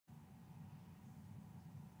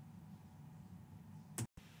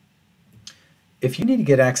If you need to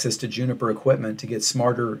get access to Juniper equipment to get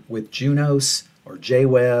smarter with Junos or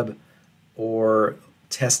JWeb or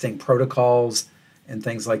testing protocols and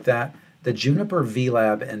things like that, the Juniper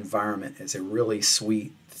vLab environment is a really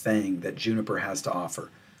sweet thing that Juniper has to offer.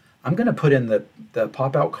 I'm going to put in the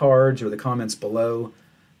pop-out cards or the comments below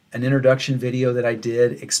an introduction video that I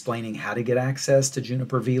did explaining how to get access to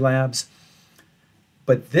Juniper vLabs.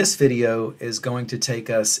 But this video is going to take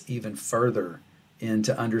us even further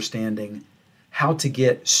into understanding how to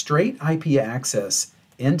get straight IP access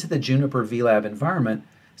into the Juniper vLab environment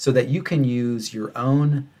so that you can use your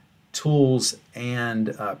own tools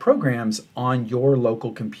and programs on your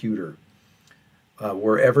local computer,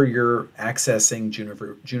 wherever you're accessing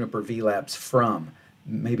Juniper vLabs from.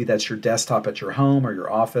 Maybe that's your desktop at your home or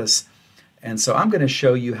your office. And so I'm going to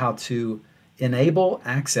show you how to enable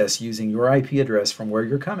access using your IP address from where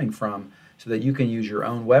you're coming from so that you can use your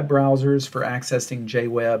own web browsers for accessing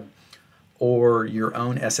JWeb or your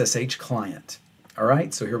own SSH client. All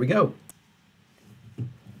right, so here we go.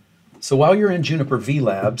 So while you're in Juniper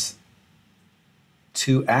vLabs,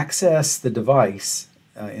 to access the device,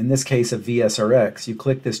 in this case a VSRX, you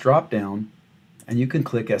click this drop down and you can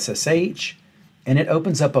click SSH and it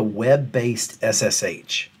opens up a web-based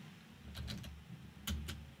SSH.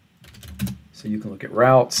 So you can look at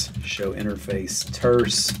routes, show interface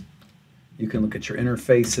terse. You can look at your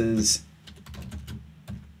interfaces.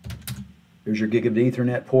 There's your gigabit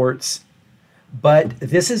Ethernet ports. But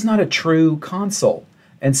this is not a true console.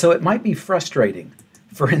 And so it might be frustrating.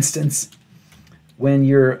 For instance, when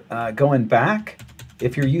you're going back,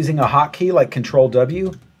 if you're using a hotkey like Control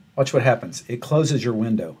W, watch what happens. It closes your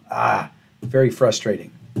window. Very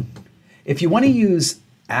frustrating. If you want to use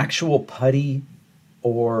actual PuTTY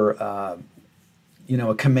or a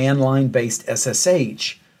command line based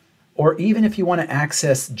SSH, or even if you want to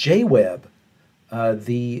access JWeb,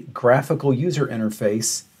 the graphical user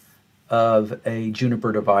interface of a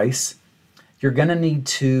Juniper device, you're going to need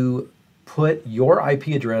to put your IP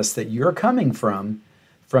address that you're coming from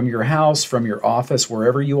your house, from your office,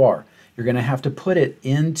 wherever you are. You're going to have to put it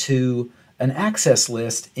into an access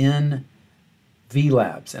list in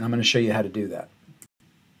vLabs, and I'm going to show you how to do that.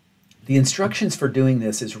 The instructions for doing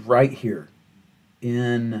this is right here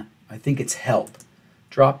in, I think it's Help.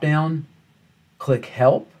 Drop down, click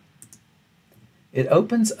Help. It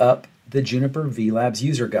opens up the Juniper vLabs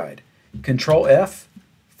user guide. Control F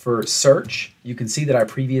for search. You can see that I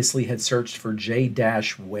previously had searched for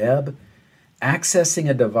J-Web, accessing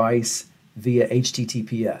a device via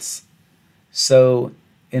HTTPS. So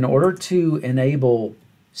in order to enable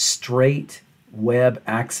straight web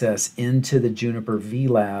access into the Juniper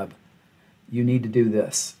vLab, you need to do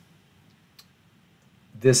this.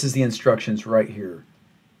 This is the instructions right here.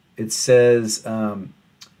 It says in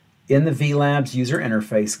the vLabs user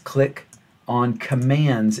interface, click on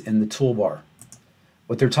Commands in the toolbar.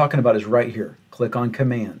 What they're talking about is right here. Click on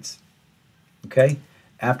Commands. Okay?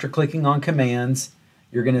 After clicking on Commands,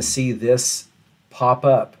 you're going to see this pop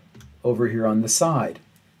up over here on the side.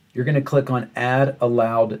 You're going to click on Add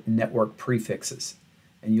Allowed Network Prefixes,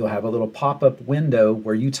 and you'll have a little pop-up window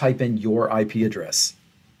where you type in your IP address.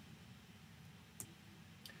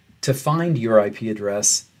 To find your IP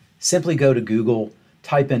address, simply go to Google,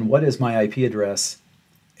 type in what is my IP address,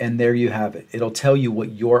 and there you have it. It'll tell you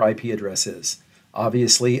what your IP address is.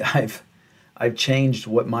 Obviously, I've changed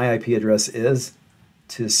what my IP address is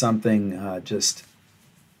to something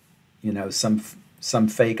some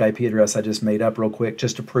fake IP address I just made up real quick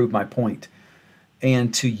just to prove my point,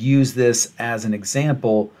 and to use this as an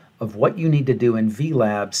example of what you need to do in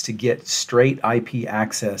vLabs to get straight IP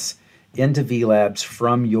access into vLabs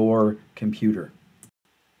from your computer.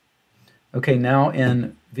 Okay, now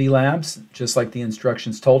in vLabs, just like the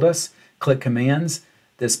instructions told us, click Commands.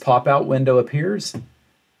 This pop-out window appears.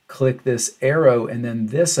 Click this arrow and then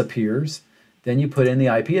this appears. Then you put in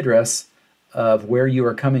the IP address of where you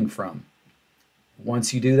are coming from.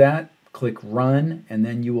 Once you do that, click Run, and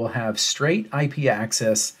then you will have straight IP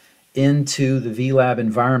access into the vLab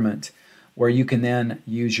environment where you can then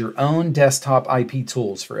use your own desktop IP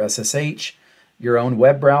tools for SSH, your own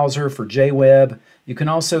web browser for JWeb. You can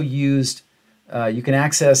also use, you can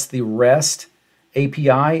access the REST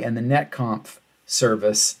API and the netconf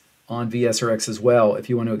service on VSRX as well if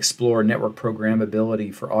you want to explore network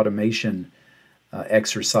programmability for automation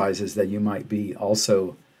exercises that you might be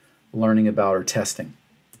also learning about or testing.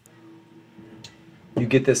 You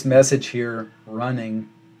get this message here running,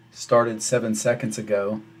 started 7 seconds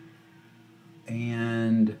ago,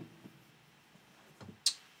 and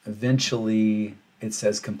eventually it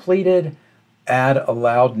says completed, add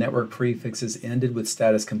allowed network prefixes ended with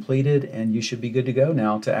status completed, and you should be good to go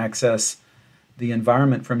now to access the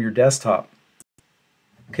environment from your desktop.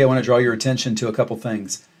 Okay, I want to draw your attention to a couple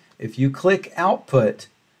things. If you click Output,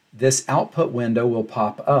 this output window will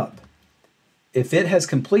pop up. If it has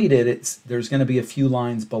completed, there's going to be a few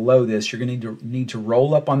lines below this. You're going to need to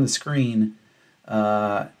roll up on the screen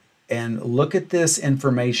and look at this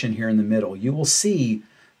information here in the middle. You will see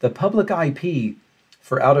the public IP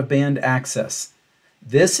for out-of-band access.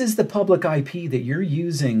 This is the public IP that you're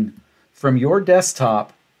using from your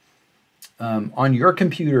desktop on your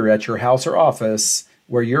computer at your house or office,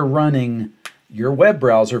 where you're running your web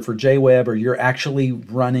browser for JWeb, or you're actually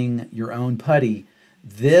running your own PuTTY.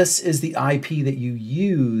 This is the IP that you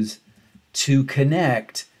use to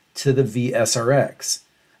connect to the vSRX.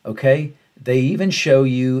 Okay? They even show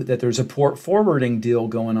you that there's a port forwarding deal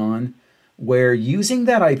going on where, using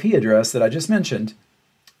that IP address that I just mentioned,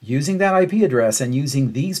 using that IP address and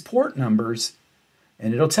using these port numbers,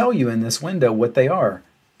 and it'll tell you in this window what they are,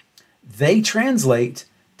 they translate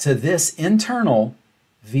to this internal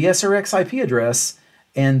vSRX IP address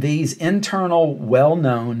and these internal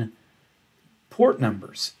well-known port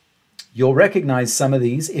numbers. You'll recognize some of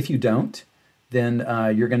these. If you don't, then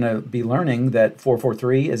you're going to be learning that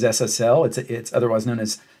 443 is SSL. It's otherwise known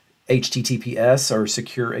as HTTPS, or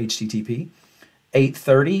secure HTTP.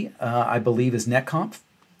 830, I believe, is netconf.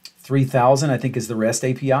 3000, I think, is the REST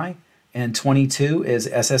API. And 22 is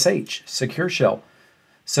SSH, secure shell.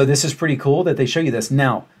 So this is pretty cool that they show you this.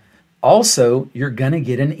 Now, also, you're going to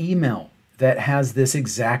get an email that has this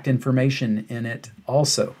exact information in it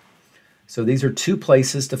also. So these are two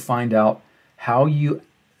places to find out how you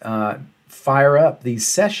fire up these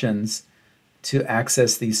sessions to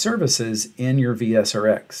access these services in your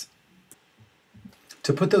vSRX.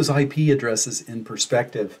 To put those IP addresses in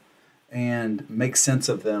perspective and make sense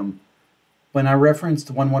of them, when I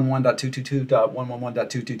referenced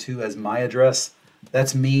 111.222.111.222 as my address,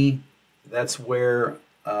 that's me. That's where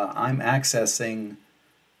I'm accessing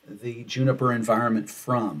the Juniper environment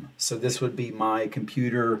from. So this would be my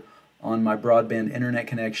computer on my broadband internet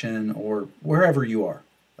connection, or wherever you are,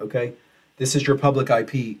 okay? This is your public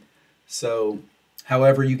IP. So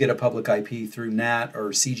however you get a public IP through NAT or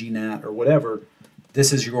CGNAT or whatever,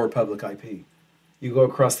 this is your public IP. You go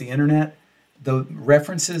across the internet. The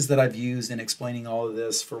references that I've used in explaining all of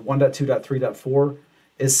this for 1.2.3.4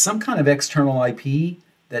 is some kind of external IP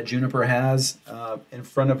that Juniper has in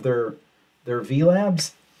front of their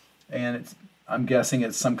vLabs, and I'm guessing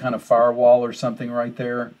it's some kind of firewall or something right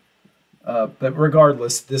there. But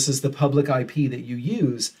regardless, this is the public IP that you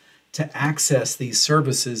use to access these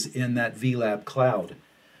services in that vLab cloud.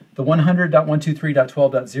 The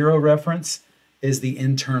 100.123.12.0 reference is the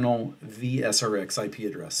internal vSRX IP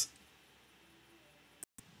address.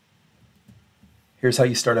 Here's how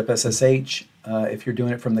you start up SSH. If you're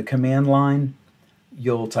doing it from the command line,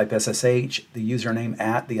 you'll type SSH, the username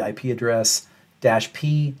at the IP address,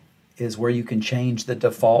 -P is where you can change the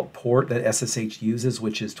default port that SSH uses,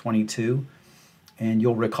 which is 22. And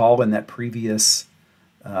you'll recall in that previous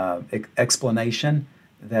explanation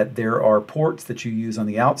that there are ports that you use on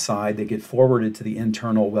the outside that get forwarded to the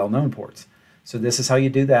internal well-known ports. So this is how you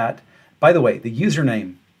do that. By the way, the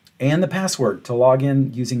username and the password to log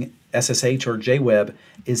in using SSH or JWeb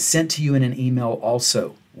is sent to you in an email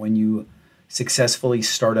also when you successfully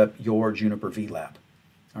start up your Juniper vLab.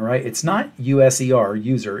 All right, it's not USER,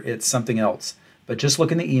 user, it's something else. But just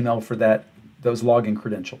look in the email for those login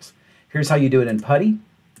credentials. Here's how you do it in PuTTY.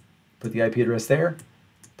 Put the IP address there,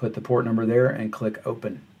 put the port number there, and click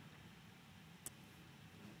Open.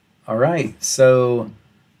 All right, so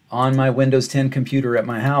on my Windows 10 computer at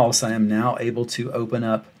my house, I am now able to open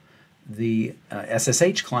up the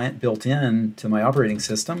SSH client built in to my operating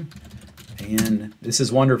system, and this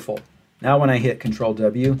is wonderful. Now when I hit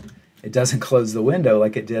Control-W, it doesn't close the window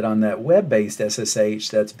like it did on that web-based SSH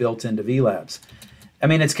that's built into vLabs. I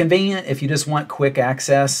mean, it's convenient if you just want quick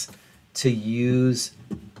access to use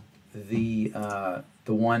the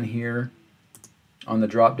one here on the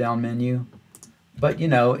drop-down menu. But, you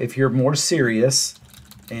know, if you're more serious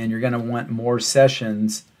and you're going to want more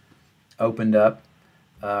sessions opened up,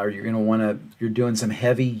 or you're doing some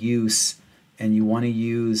heavy use and you want to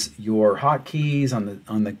use your hotkeys on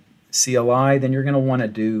the CLI, then you're going to want to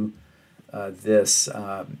do this,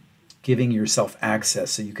 giving yourself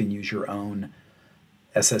access so you can use your own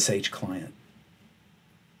SSH client.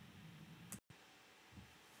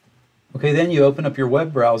 Okay, then you open up your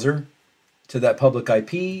web browser to that public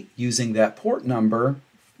IP using that port number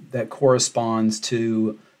that corresponds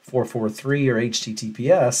to 443 or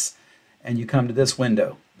HTTPS, and you come to this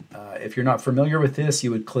window. If you're not familiar with this,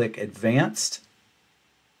 you would click Advanced.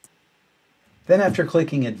 Then after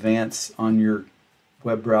clicking Advanced on your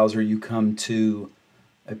web browser, you come to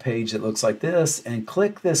a page that looks like this and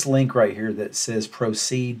click this link right here that says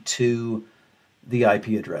proceed to the IP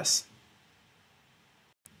address.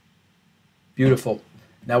 Beautiful.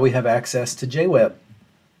 Now we have access to JWeb,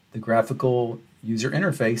 the graphical user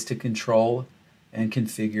interface to control and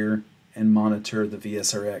configure and monitor the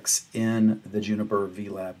VSRX in the Juniper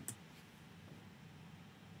vLab.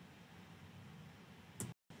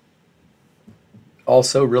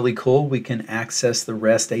 Also really cool, we can access the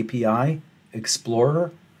REST API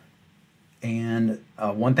Explorer. And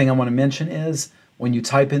one thing I want to mention is when you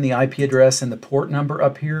type in the IP address and the port number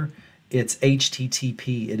up here, it's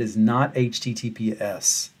HTTP. It is not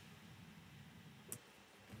HTTPS.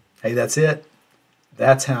 Hey, that's it.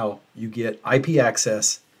 That's how you get IP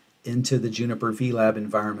access into the Juniper vLab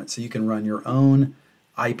environment. So you can run your own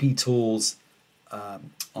IP tools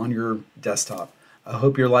on your desktop. I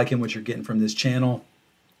hope you're liking what you're getting from this channel.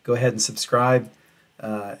 Go ahead and subscribe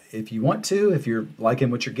if you want to. If you're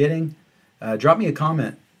liking what you're getting, drop me a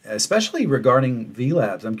comment, especially regarding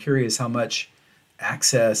vLabs. I'm curious how much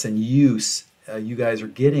access and use you guys are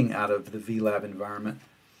getting out of the vLab environment.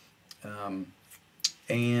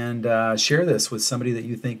 And share this with somebody that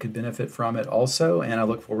you think could benefit from it also. And I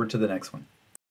look forward to the next one.